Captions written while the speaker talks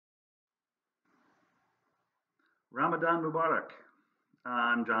Ramadan Mubarak.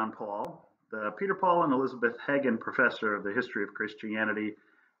 I'm Jon Pahl, the Peter Paul and Elizabeth Hagen Professor of the History of Christianity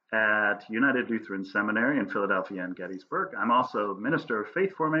at United Lutheran Seminary in Philadelphia and Gettysburg. I'm also Minister of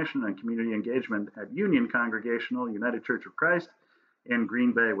Faith Formation and Community Engagement at Union Congregational United Church of Christ in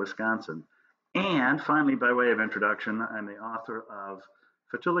Green Bay, Wisconsin. And finally, by way of introduction, I'm the author of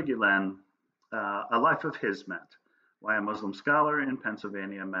Fethullah Gulen, A Life of Hizmet, Why a Muslim Scholar in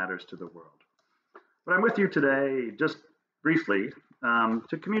Pennsylvania Matters to the World. But I'm with you today, just briefly,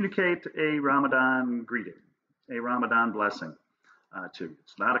 to communicate a Ramadan greeting, a Ramadan blessing to you.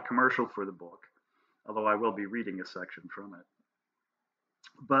 It's not a commercial for the book, although I will be reading a section from it.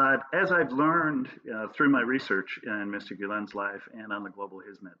 But as I've learned through my research in Mr. Gulen's life and on the global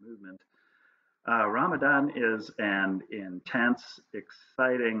Hizmet movement, Ramadan is an intense,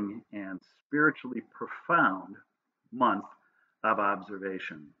 exciting, and spiritually profound month of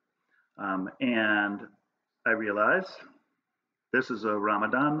observation. And I realize this is a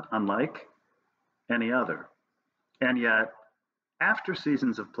Ramadan unlike any other. And yet, after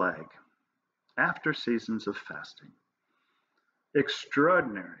seasons of plague, after seasons of fasting,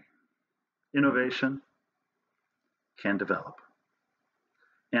 extraordinary innovation can develop.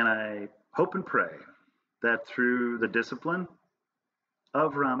 And I hope and pray that through the discipline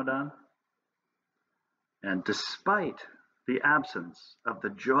of Ramadan, and despite the absence of the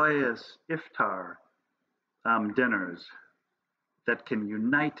joyous iftar dinners that can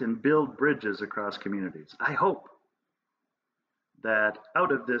unite and build bridges across communities, I hope that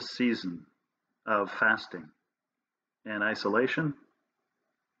out of this season of fasting and isolation,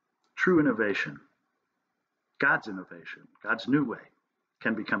 true innovation, God's new way,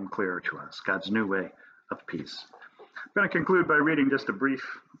 can become clearer to us, God's new way of peace. I'm going to conclude by reading just a brief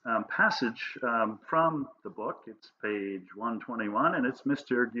passage from the book. It's page 121, and it's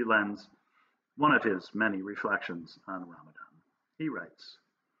Mr. Gulen's, one of his many reflections on Ramadan. He writes,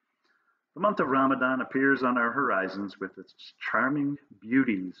 "The month of Ramadan appears on our horizons with its charming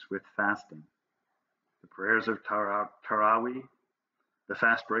beauties with fasting, the prayers of Taraweeh, the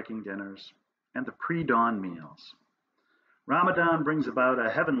fast-breaking dinners, and the pre-dawn meals. Ramadan brings about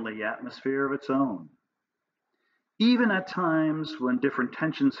a heavenly atmosphere of its own. Even at times when different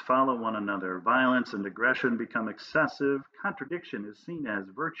tensions follow one another, violence and aggression become excessive, contradiction is seen as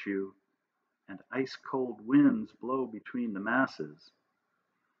virtue, and ice-cold winds blow between the masses.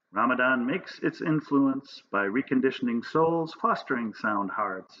 Ramadan makes its influence by reconditioning souls, fostering sound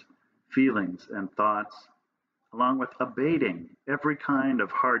hearts, feelings, and thoughts, along with abating every kind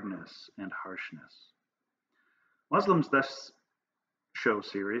of hardness and harshness. Muslims thus show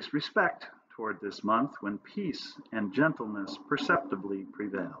serious respect toward this month when peace and gentleness perceptibly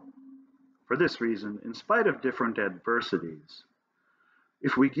prevail. For this reason, in spite of different adversities,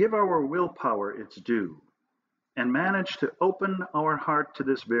 if we give our willpower its due and manage to open our heart to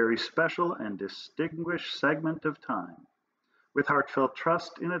this very special and distinguished segment of time with heartfelt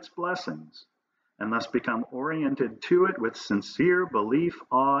trust in its blessings, and thus become oriented to it with sincere belief,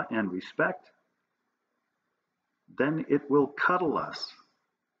 awe, and respect, then it will cuddle us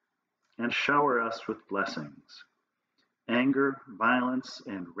and shower us with blessings. Anger, violence,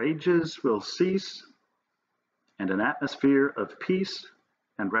 and rages will cease, and an atmosphere of peace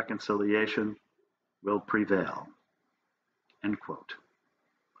and reconciliation will prevail." End quote.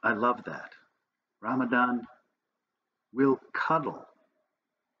 I love that. Ramadan will cuddle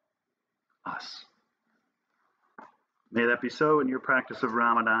us. May that be so in your practice of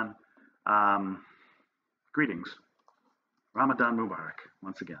Ramadan. Greetings. Ramadan Mubarak,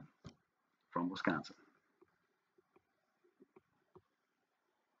 once again, from Wisconsin.